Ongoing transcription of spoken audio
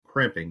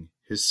Cramping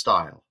His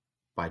Style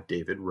by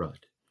David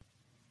Rudd.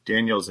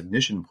 Daniel's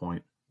ignition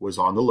point was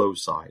on the low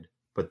side,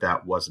 but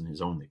that wasn't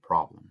his only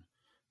problem.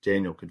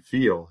 Daniel could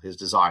feel his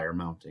desire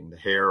mounting. The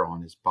hair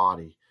on his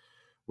body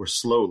were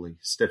slowly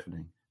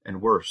stiffening,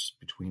 and worse,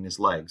 between his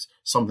legs,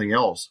 something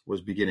else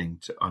was beginning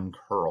to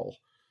uncurl.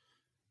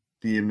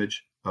 The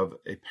image of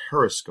a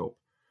periscope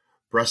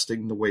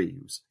breasting the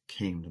waves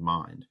came to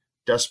mind.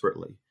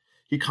 Desperately,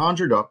 he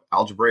conjured up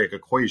algebraic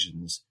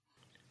equations,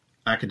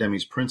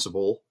 Academy's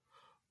principle,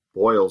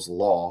 Boyle's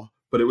law,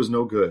 but it was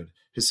no good.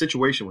 His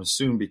situation would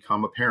soon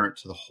become apparent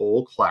to the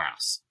whole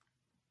class.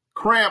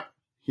 "Cramp!"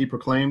 he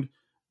proclaimed,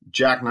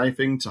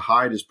 jackknifing to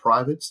hide his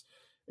privates,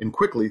 and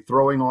quickly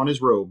throwing on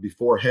his robe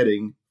before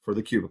heading for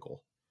the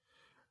cubicle.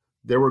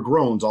 There were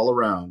groans all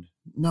around.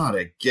 "Not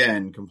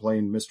again,"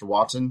 complained Mr.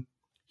 Watson.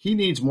 "He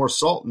needs more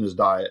salt in his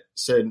diet,"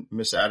 said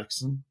Miss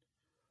Atkinson.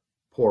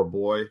 "Poor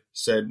boy,"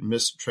 said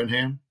Miss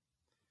Trenham.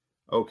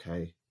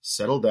 "Okay,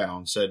 settle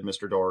down," said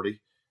Mr. Doherty.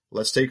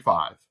 "Let's take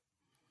 5.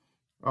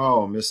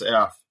 "Oh, Miss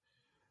F."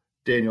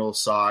 Daniel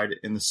sighed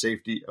in the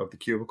safety of the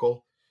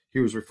cubicle. He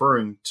was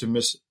referring to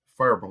Miss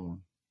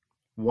Fairborn,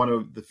 one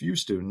of the few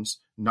students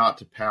not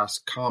to pass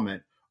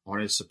comment on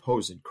his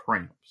supposed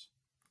cramps.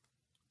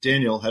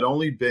 Daniel had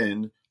only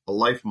been a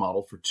life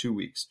model for 2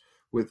 weeks,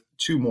 with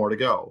 2 more to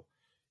go.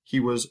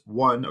 He was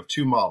one of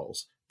 2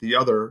 models. The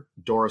other,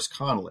 Doris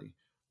Connolly,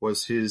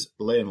 was his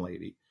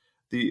landlady,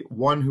 the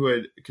one who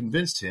had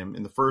convinced him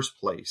in the first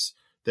place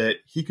that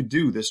he could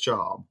do this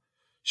job.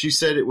 She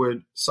said it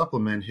would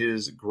supplement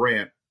his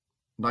grant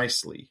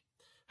nicely,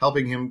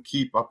 helping him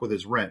keep up with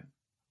his rent.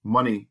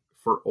 Money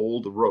for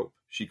old rope,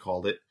 she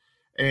called it.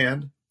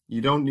 And you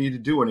don't need to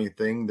do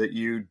anything that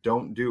you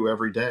don't do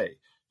every day.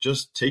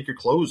 Just take your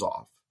clothes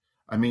off.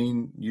 I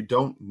mean, you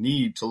don't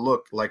need to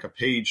look like a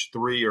page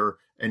 3 or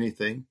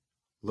anything.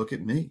 Look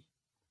at me.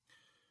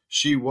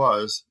 She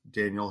was,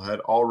 Daniel had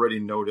already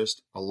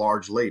noticed, a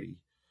large lady.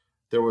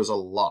 There was a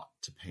lot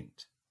to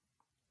paint.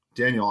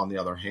 Daniel, on the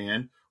other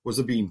hand, was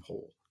a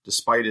beanpole.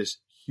 Despite his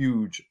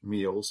huge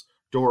meals,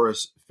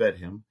 Doris fed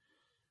him.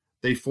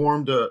 They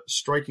formed a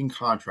striking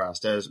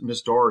contrast, as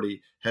Miss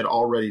Doherty had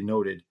already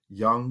noted.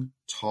 Young,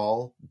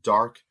 tall,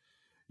 dark.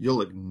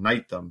 "You'll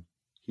ignite them,"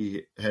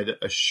 he had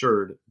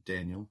assured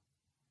Daniel.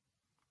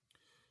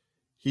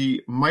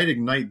 He might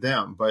ignite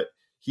them, but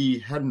he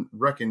hadn't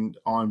reckoned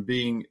on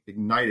being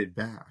ignited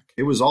back.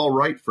 It was all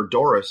right for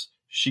Doris.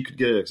 She could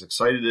get as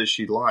excited as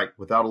she liked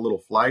without a little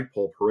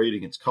flagpole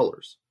parading its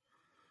colors.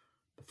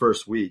 The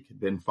first week had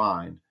been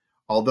fine,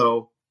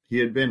 although he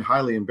had been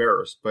highly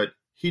embarrassed, but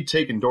he'd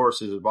taken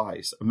Doris's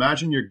advice.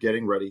 Imagine you're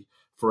getting ready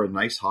for a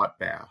nice hot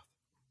bath.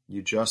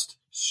 You just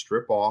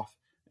strip off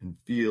and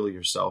feel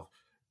yourself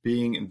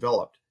being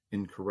enveloped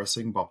in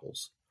caressing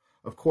bubbles.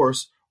 Of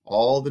course,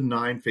 all the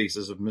 9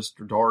 faces of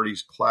Mr.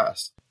 Doherty's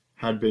class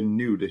had been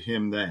new to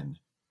him then.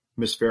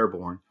 Miss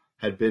Fairborn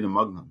had been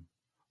among them,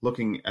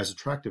 looking as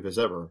attractive as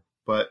ever,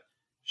 but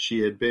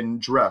she had been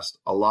dressed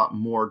a lot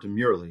more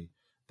demurely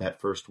that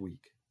first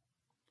week.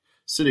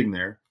 Sitting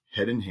there,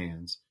 head in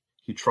hands,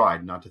 he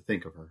tried not to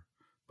think of her,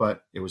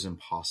 but it was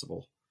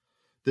impossible.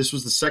 This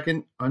was the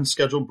second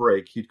unscheduled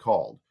break he'd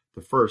called.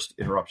 The first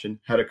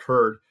interruption had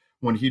occurred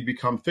when he'd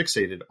become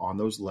fixated on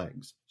those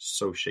legs,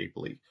 so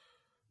shapely,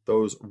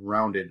 those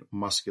rounded,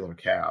 muscular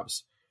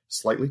calves,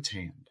 slightly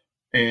tanned.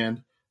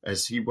 And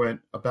as he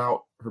went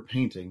about her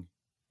painting,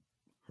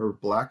 her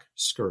black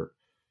skirt,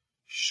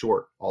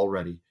 short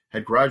already,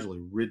 had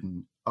gradually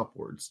ridden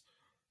upwards,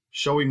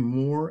 showing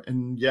more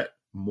and yet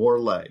more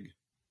leg.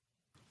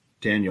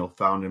 Daniel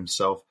found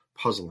himself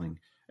puzzling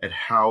at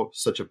how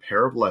such a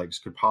pair of legs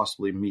could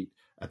possibly meet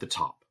at the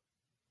top.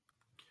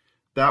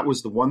 That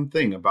was the one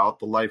thing about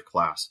the life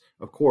class.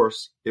 Of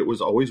course, it was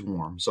always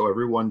warm, so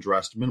everyone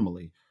dressed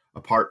minimally,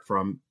 apart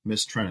from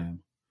Miss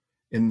Trenham,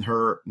 in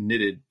her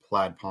knitted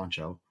plaid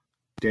poncho.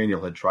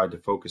 Daniel had tried to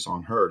focus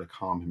on her to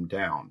calm him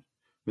down.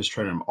 Miss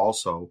Trenham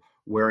also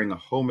wearing a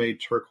homemade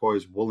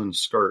turquoise woolen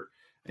skirt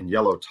and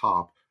yellow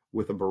top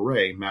with a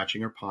beret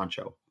matching her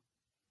poncho.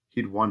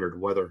 He'd wondered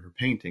whether her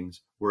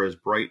paintings were as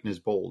bright and as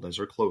bold as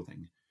her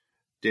clothing.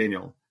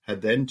 Daniel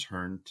had then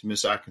turned to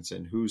Miss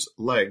Atkinson, whose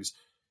legs,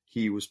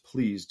 he was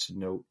pleased to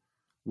note,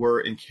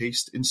 were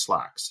encased in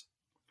slacks.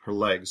 Her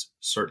legs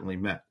certainly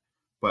met,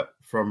 but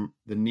from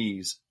the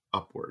knees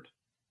upward.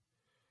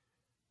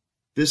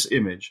 This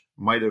image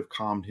might have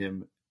calmed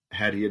him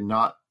had he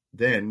not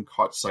then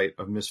caught sight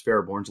of Miss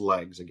Fairborn's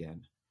legs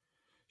again.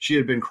 She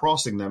had been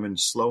crossing them in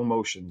slow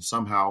motion.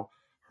 Somehow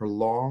her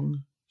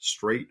long,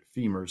 straight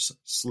femurs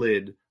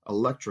slid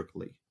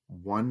electrically,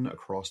 one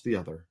across the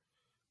other.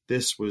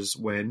 This was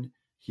when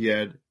he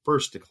had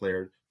first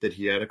declared that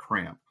he had a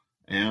cramp,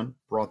 and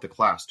brought the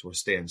class to a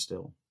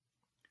standstill.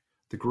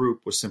 The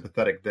group was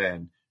sympathetic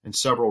then, and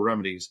several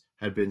remedies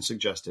had been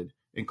suggested,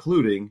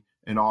 including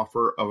an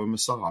offer of a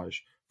massage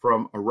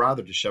from a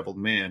rather disheveled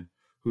man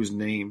whose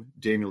name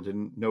Daniel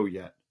didn't know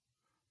yet,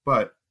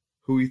 but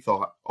who he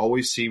thought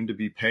always seemed to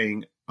be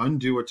paying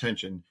undue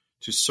attention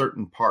to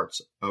certain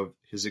parts of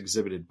his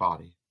exhibited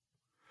body.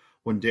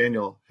 When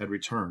Daniel had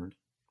returned,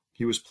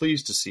 He was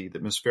pleased to see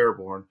that Miss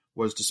Fairbairn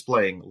was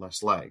displaying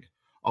less leg,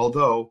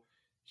 although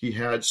he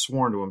had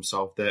sworn to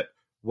himself that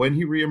when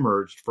he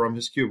re-emerged from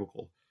his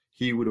cubicle,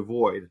 he would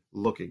avoid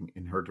looking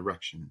in her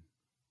direction.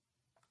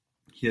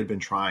 He had been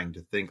trying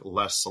to think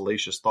less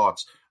salacious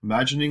thoughts,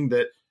 imagining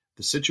that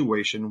the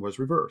situation was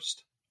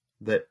reversed,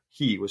 that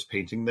he was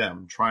painting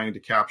them, trying to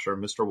capture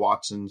Mr.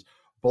 Watson's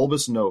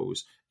bulbous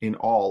nose in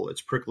all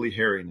its prickly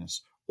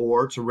hairiness,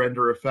 or to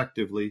render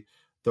effectively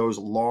those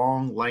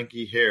long,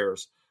 lanky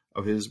hairs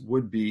of his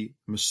would-be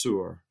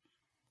monsieur.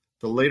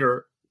 The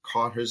latter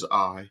caught his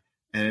eye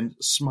and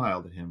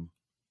smiled at him.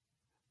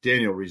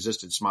 Daniel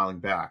resisted smiling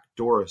back.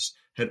 Doris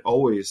had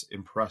always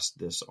impressed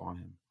this on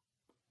him.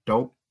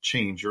 Don't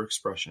change your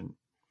expression.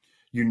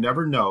 You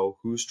never know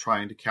who's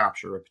trying to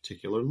capture a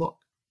particular look.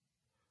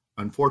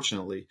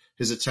 Unfortunately,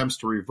 his attempts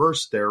to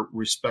reverse their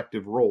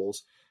respective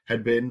roles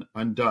had been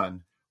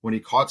undone when he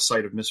caught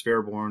sight of Miss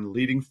Fairbairn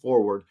leading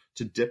forward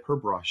to dip her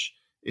brush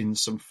in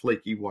some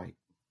flaky white.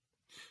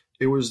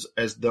 It was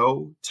as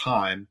though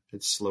time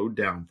had slowed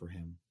down for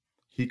him.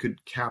 He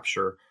could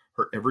capture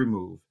her every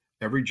move,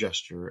 every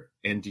gesture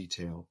and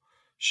detail.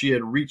 She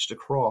had reached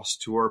across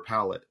to her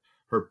palette,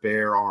 her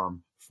bare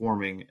arm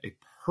forming a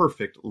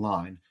perfect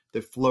line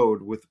that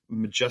flowed with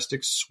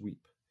majestic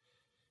sweep.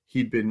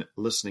 He'd been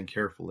listening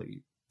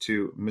carefully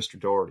to Mr.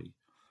 Doherty.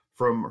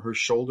 From her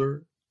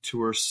shoulder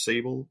to her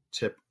sable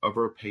tip of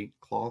her paint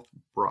cloth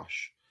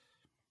brush,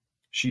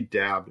 she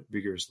dabbed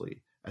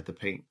vigorously at the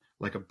paint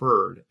like a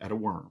bird at a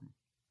worm.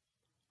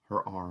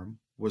 Her arm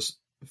was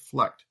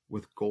flecked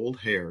with gold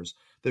hairs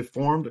that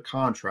formed a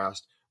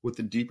contrast with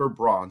the deeper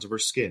bronze of her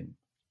skin.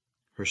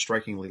 Her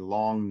strikingly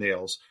long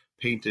nails,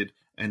 painted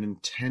an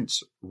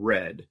intense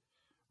red,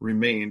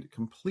 remained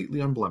completely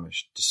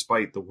unblemished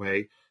despite the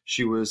way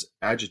she was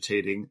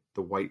agitating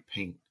the white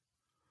paint.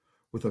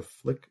 With a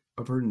flick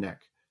of her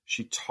neck,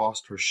 she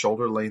tossed her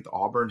shoulder-length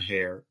auburn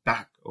hair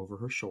back over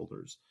her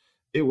shoulders.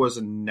 It was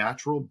a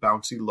natural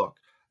bouncy look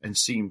and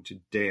seemed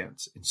to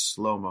dance in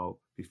slow-mo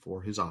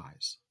before his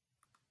eyes.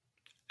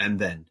 And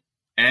then,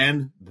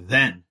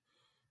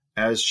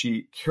 as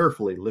she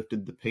carefully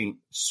lifted the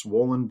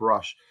paint-swollen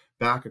brush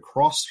back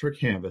across her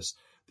canvas,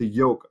 the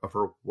yoke of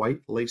her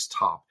white lace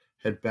top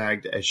had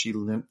bagged as she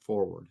leant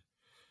forward.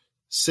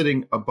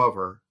 Sitting above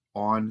her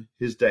on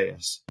his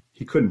dais,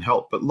 he couldn't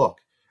help but look,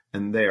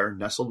 and there,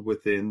 nestled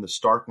within the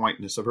stark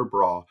whiteness of her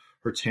bra,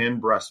 her tan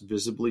breast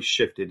visibly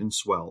shifted and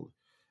swelled.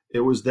 It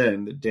was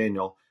then that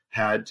Daniel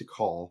had to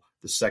call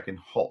the second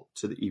halt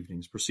to the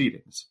evening's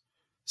proceedings.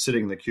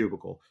 Sitting in the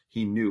cubicle,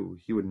 he knew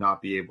he would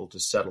not be able to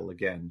settle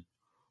again.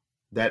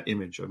 That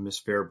image of Miss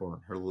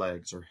Fairbairn, her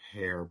legs, her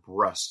hair,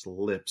 breasts,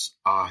 lips,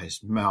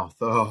 eyes, mouth,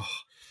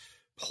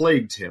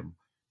 plagued him.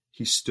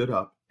 He stood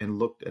up and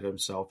looked at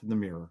himself in the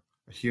mirror,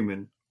 a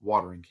human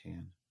watering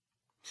can.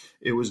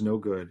 It was no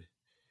good.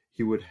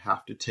 He would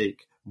have to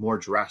take more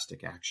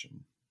drastic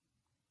action.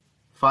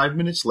 5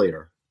 minutes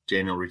later,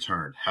 Daniel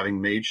returned,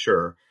 having made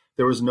sure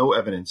there was no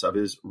evidence of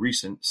his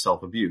recent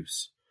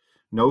self-abuse.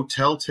 No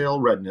telltale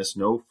redness,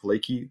 no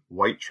flaky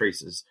white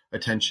traces.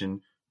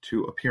 Attention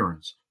to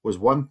appearance was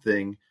one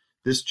thing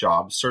this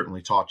job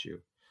certainly taught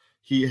you.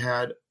 He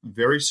had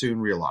very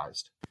soon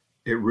realized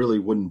it really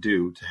wouldn't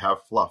do to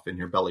have fluff in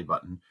your belly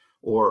button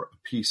or a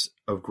piece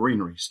of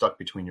greenery stuck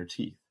between your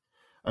teeth.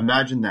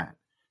 Imagine that,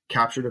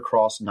 captured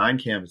across 9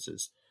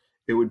 canvases.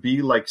 It would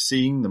be like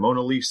seeing the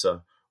Mona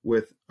Lisa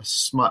with a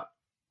smut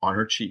on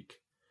her cheek,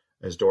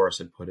 as Doris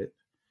had put it.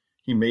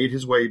 He made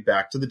his way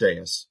back to the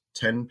dais,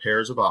 10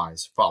 pairs of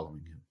eyes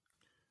following him.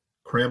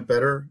 Cramp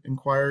better?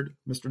 Inquired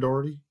Mr.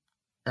 Doherty,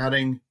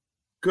 adding,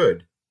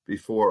 good,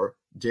 before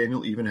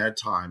Daniel even had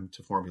time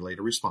to formulate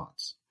a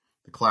response.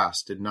 The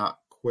class did not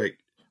quite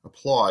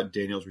applaud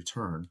Daniel's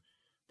return,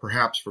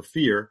 perhaps for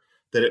fear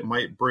that it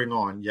might bring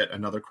on yet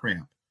another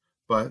cramp,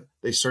 but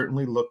they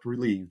certainly looked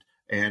relieved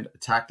and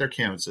attacked their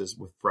canvases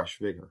with fresh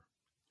vigor.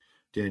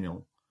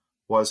 Daniel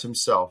was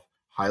himself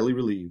highly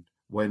relieved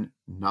when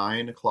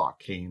 9 o'clock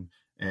came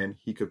and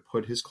he could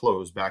put his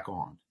clothes back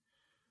on.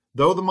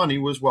 Though the money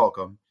was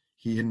welcome,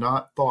 he had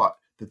not thought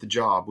that the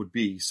job would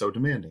be so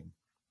demanding.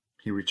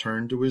 He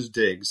returned to his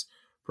digs,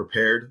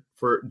 prepared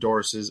for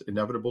Doris's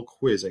inevitable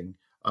quizzing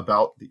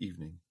about the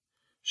evening.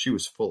 She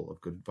was full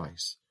of good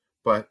advice,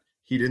 but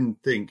he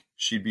didn't think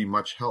she'd be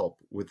much help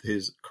with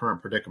his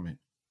current predicament.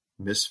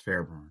 Miss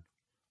Fairbairn.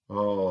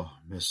 Oh,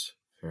 Miss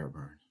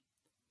Fairbairn.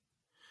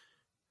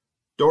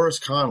 Doris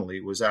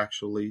Connolly was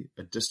actually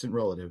a distant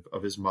relative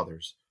of his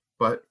mother's,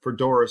 but for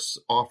Doris'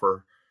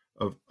 offer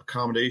of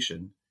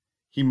accommodation,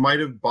 he might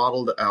have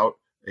bottled out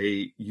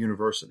a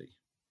university.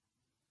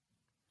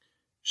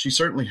 She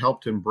certainly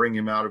helped him bring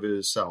him out of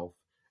himself,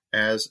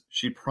 as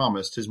she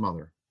promised his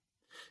mother.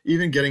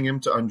 Even getting him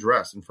to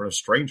undress in front of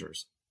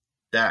strangers,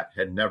 that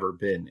had never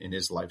been in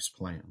his life's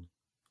plan.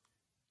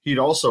 He'd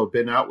also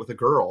been out with a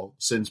girl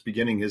since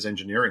beginning his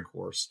engineering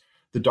course,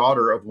 the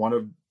daughter of one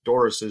of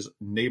Doris's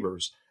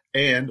neighbors,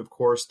 and, of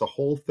course, the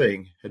whole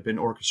thing had been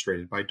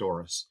orchestrated by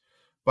Doris.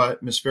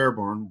 But Miss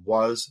Fairbairn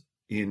was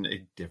in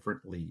a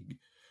different league.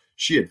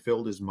 She had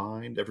filled his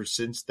mind ever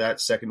since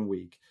that second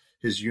week.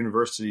 His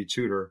university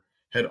tutor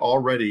had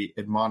already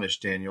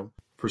admonished Daniel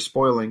for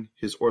spoiling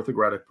his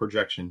orthographic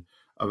projection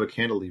of a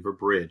cantilever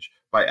bridge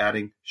by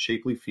adding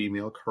shapely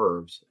female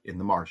curves in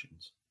the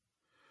margins.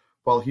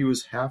 While he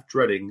was half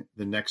dreading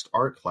the next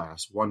art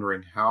class,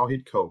 wondering how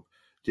he'd cope,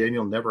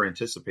 Daniel never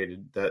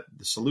anticipated that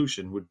the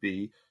solution would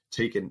be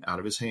taken out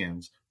of his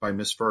hands by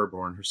Miss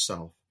Fairborn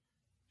herself.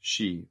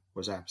 She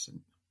was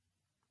absent.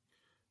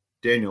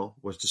 Daniel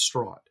was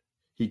distraught.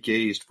 He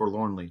gazed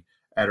forlornly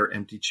at her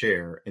empty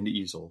chair and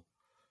easel.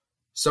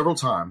 Several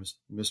times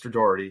Mr.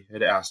 Doherty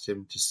had asked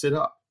him to sit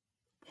up,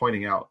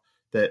 pointing out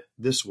that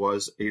this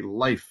was a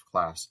life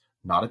class,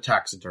 not a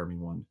taxidermy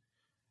one.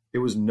 It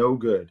was no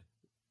good.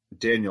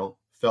 Daniel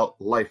felt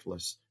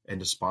lifeless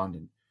and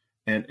despondent,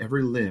 and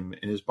every limb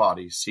in his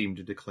body seemed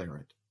to declare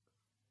it.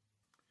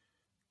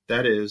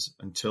 That is,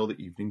 until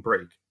the evening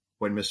break,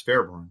 when Miss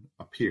Fairborn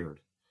appeared.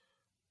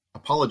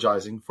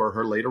 Apologizing for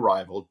her late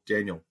arrival,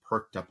 Daniel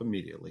perked up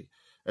immediately,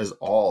 as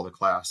all the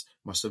class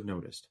must have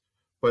noticed.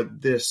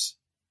 But this,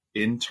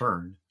 in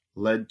turn,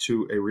 led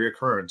to a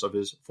reoccurrence of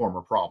his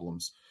former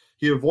problems.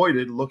 He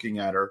avoided looking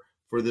at her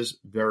for this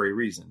very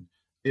reason.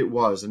 It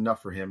was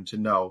enough for him to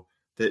know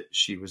that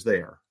she was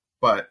there,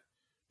 but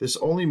this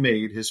only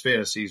made his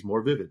fantasies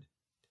more vivid.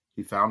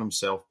 He found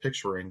himself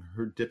picturing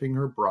her dipping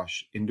her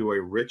brush into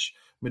a rich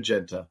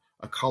magenta,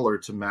 a color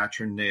to match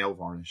her nail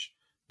varnish,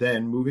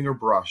 then moving her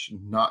brush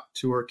not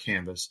to her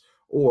canvas,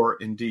 or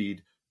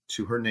indeed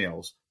to her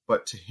nails,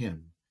 but to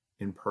him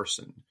in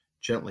person,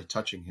 gently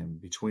touching him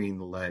between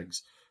the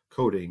legs,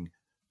 coating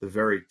the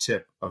very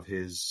tip of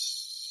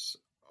his...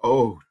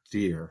 "Oh,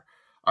 dear,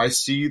 I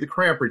see the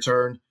cramp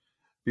return,"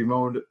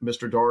 bemoaned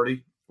Mr.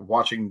 Doherty,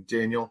 watching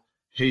Daniel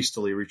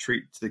hastily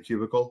retreat to the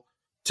cubicle.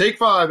 "Take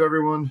 5,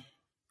 everyone."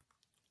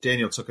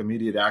 Daniel took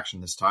immediate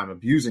action this time,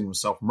 abusing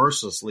himself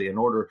mercilessly in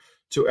order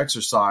to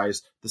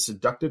exorcise the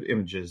seductive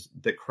images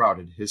that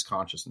crowded his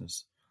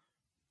consciousness.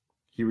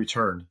 He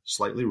returned,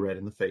 slightly red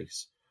in the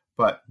face,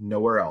 but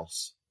nowhere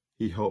else,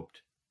 he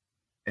hoped,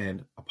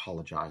 and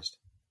apologized.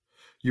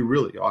 "You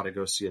really ought to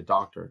go see a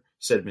doctor,"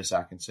 said Miss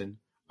Atkinson.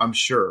 "I'm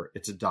sure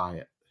it's a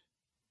diet."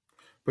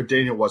 But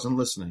Daniel wasn't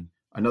listening.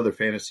 Another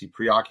fantasy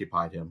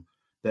preoccupied him,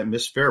 that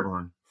Miss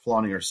Fairborn,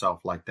 flaunting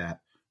herself like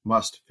that,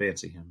 must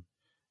fancy him.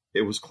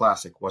 It was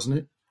classic, wasn't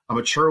it? A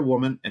mature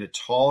woman and a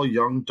tall,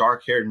 young,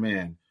 dark-haired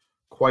man,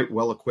 quite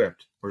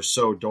well-equipped, or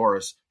so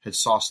Doris had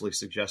saucily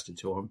suggested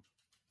to him.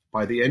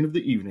 By the end of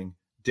the evening,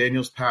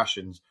 Daniel's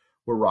passions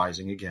were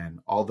rising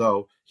again,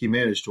 although he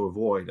managed to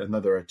avoid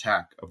another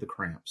attack of the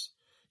cramps.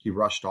 He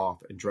rushed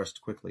off and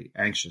dressed quickly,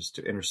 anxious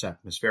to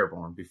intercept Miss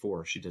Fairborn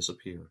before she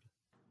disappeared.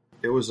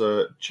 It was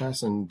a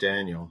chastened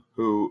Daniel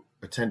who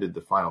attended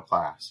the final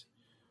class.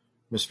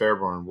 Miss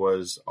Fairborn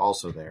was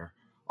also there,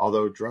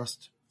 although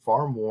dressed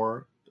far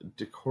more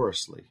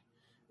decorously.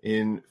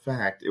 In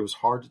fact, it was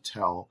hard to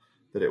tell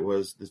that it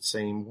was the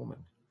same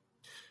woman.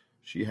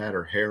 She had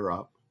her hair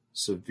up,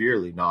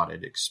 severely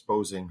knotted,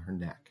 exposing her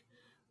neck.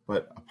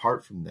 But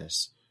apart from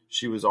this,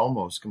 she was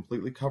almost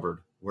completely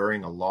covered,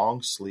 wearing a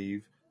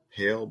long-sleeve,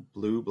 pale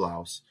blue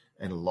blouse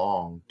and a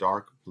long,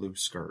 dark blue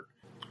skirt,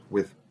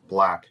 with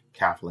black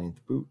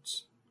calf-length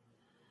boots.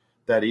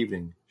 That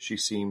evening, she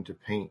seemed to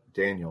paint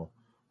Daniel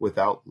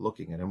without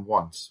looking at him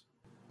once.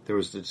 There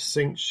was a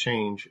distinct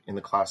change in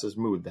the class's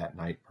mood that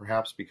night,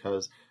 perhaps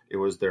because it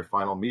was their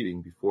final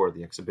meeting before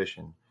the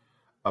exhibition,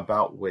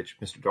 about which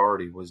Mr.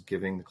 Doherty was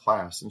giving the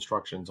class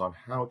instructions on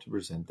how to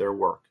present their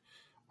work,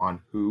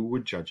 on who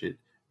would judge it,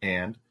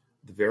 and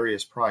the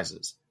various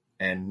prizes.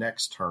 And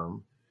next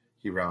term,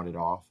 he rounded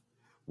off,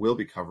 we'll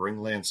be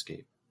covering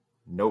landscape.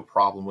 "No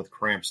problem with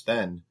cramps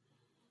then,"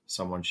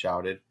 someone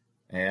shouted,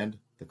 and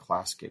the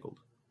class giggled.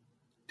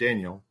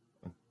 Daniel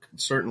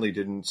certainly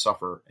didn't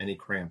suffer any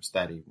cramps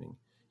that evening.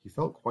 He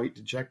felt quite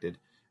dejected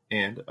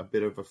and a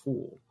bit of a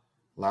fool.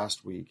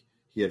 Last week,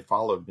 he had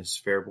followed Miss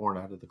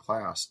Fairborn out of the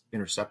class,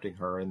 intercepting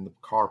her in the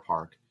car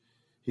park.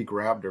 He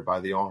grabbed her by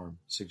the arm,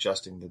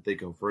 suggesting that they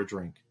go for a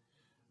drink.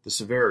 The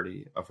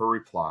severity of her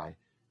reply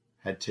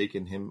had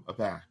taken him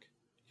aback.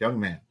 "Young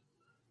man,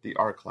 the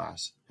art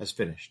class has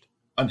finished.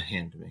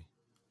 Unhand me."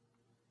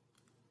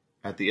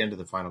 At the end of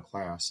the final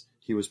class,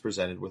 he was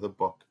presented with a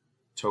book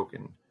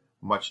token,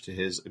 much to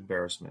his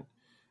embarrassment,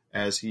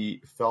 as he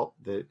felt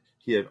that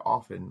he had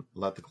often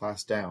let the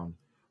class down.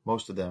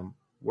 Most of them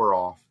were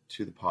off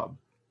to the pub,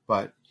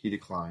 but he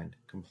declined,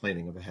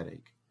 complaining of a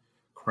headache.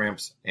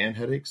 "Cramps and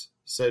headaches?"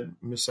 said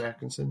Miss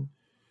Atkinson.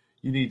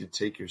 "You need to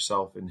take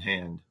yourself in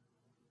hand,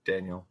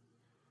 Daniel."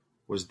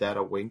 Was that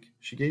a wink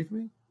she gave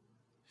me?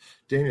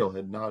 Daniel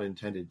had not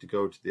intended to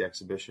go to the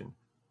exhibition,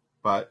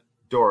 but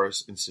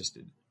Doris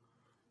insisted.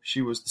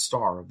 She was the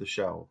star of the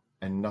show,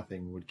 and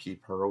nothing would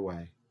keep her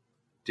away.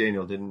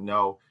 Daniel didn't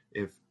know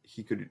if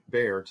he could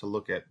bear to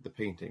look at the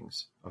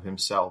paintings of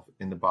himself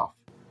in the buff,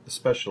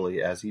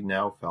 especially as he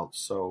now felt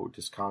so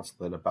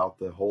disconsolate about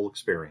the whole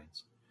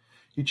experience.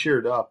 He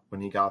cheered up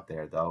when he got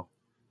there, though.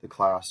 The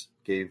class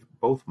gave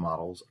both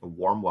models a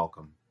warm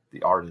welcome.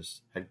 The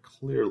artists had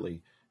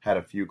clearly had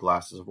a few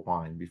glasses of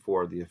wine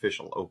before the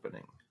official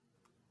opening.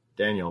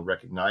 Daniel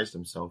recognized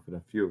himself in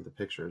a few of the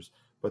pictures,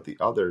 but the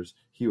others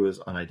he was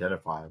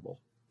unidentifiable.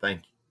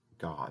 Thank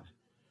God.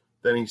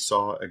 Then he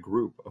saw a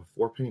group of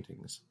 4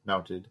 paintings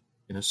mounted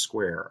in a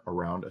square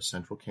around a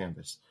central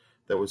canvas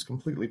that was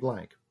completely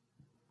blank.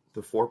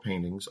 The 4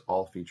 paintings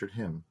all featured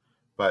him,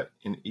 but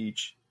in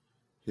each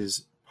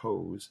his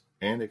pose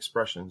and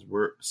expressions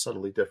were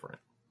subtly different.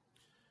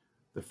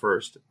 The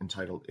first,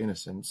 entitled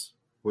Innocence,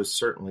 was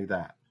certainly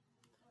that.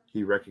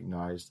 He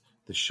recognized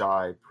the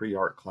shy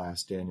pre-art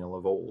class Daniel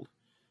of old.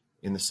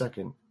 In the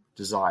second,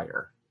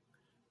 Desire,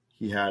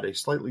 he had a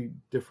slightly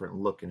different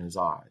look in his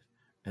eyes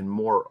and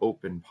more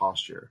open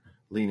posture,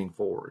 leaning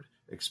forward,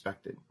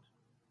 expectant.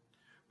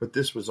 But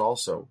this was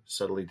also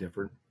subtly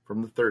different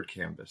from the third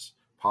canvas,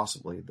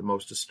 possibly the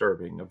most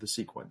disturbing of the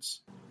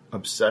sequence.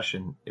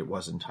 Obsession, it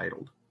was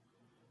entitled.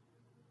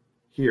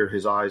 Here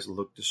his eyes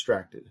looked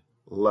distracted,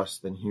 less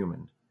than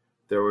human.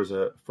 There was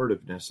a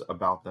furtiveness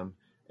about them,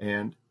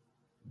 and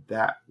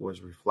that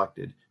was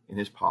reflected in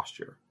his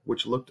posture,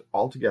 which looked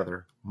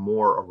altogether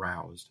more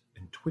aroused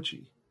and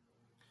twitchy.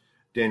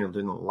 Daniel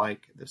didn't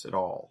like this at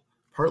all,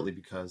 partly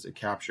because it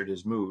captured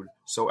his mood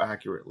so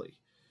accurately.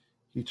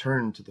 He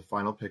turned to the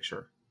final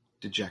picture,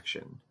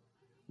 Dejection,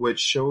 which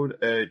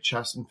showed a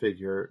chastened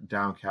figure,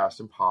 downcast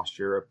in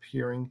posture,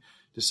 appearing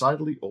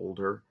decidedly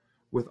older,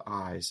 with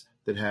eyes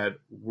that had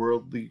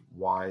worldly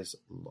wise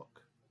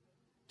look.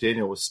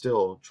 Daniel was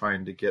still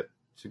trying to get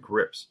to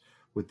grips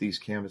with these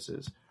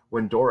canvases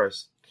when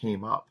Doris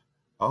came up.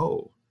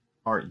 "Oh,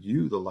 aren't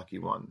you the lucky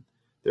one?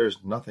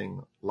 There's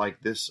nothing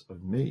like this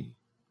of me."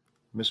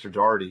 Mr.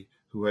 Doherty,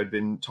 who had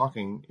been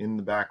talking in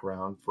the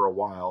background for a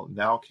while,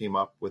 now came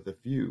up with a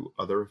few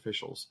other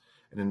officials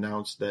and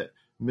announced that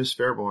Miss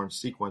Fairborn's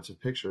sequence of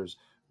pictures,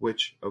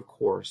 which, of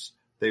course,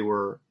 they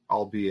were,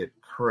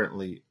 albeit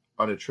currently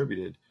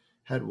unattributed,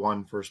 had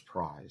won first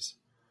prize.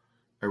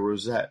 A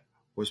rosette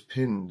was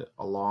pinned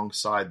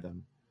alongside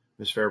them.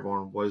 Miss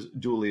Fairborn was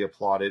duly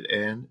applauded,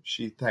 and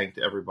she thanked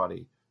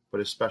everybody,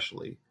 but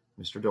especially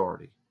Mr.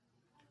 Doherty.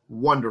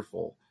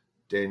 "Wonderful,"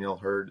 Daniel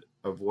heard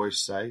a voice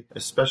say.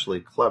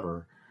 "Especially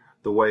clever,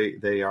 the way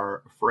they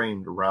are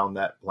framed around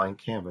that blank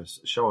canvas,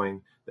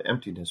 showing the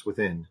emptiness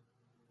within.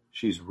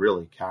 She's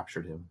really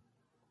captured him."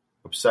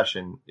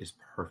 "Obsession is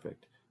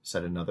perfect,"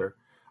 said another.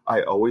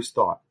 "I always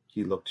thought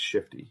he looked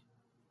shifty."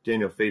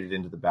 Daniel faded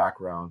into the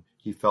background.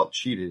 He felt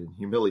cheated and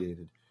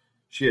humiliated.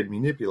 She had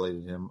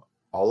manipulated him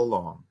all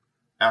along.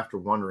 After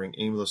wandering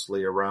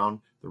aimlessly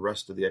around the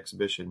rest of the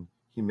exhibition,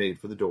 he made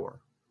for the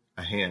door.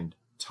 A hand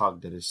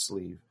tugged at his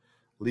sleeve.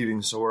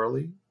 "Leaving so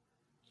early?"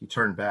 He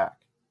turned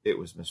back. It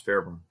was Miss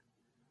Fairborn.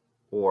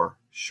 Or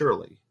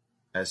Shirley,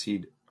 as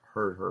he'd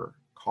heard her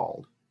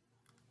called.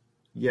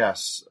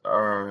 "Yes,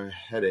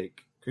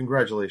 headache.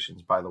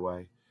 Congratulations, by the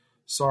way.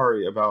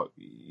 Sorry about,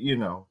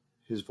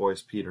 his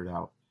voice petered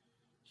out.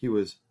 He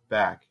was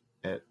back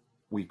at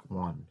week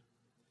 1.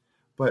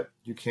 "But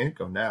you can't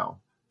go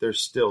now. There's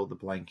still the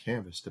blank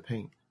canvas to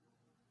paint."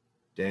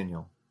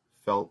 Daniel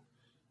felt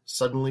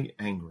suddenly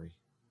angry.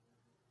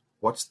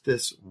 What's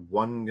this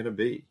one going to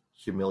be?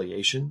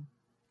 Humiliation?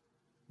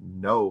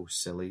 No,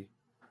 silly.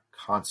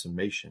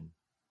 Consummation.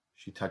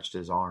 She touched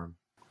his arm.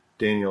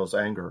 Daniel's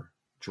anger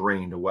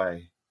drained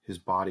away. His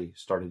body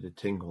started to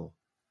tingle.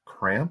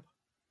 Cramp?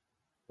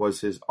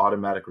 Was his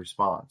automatic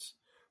response.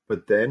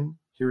 But then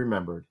he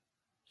remembered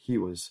he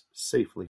was safely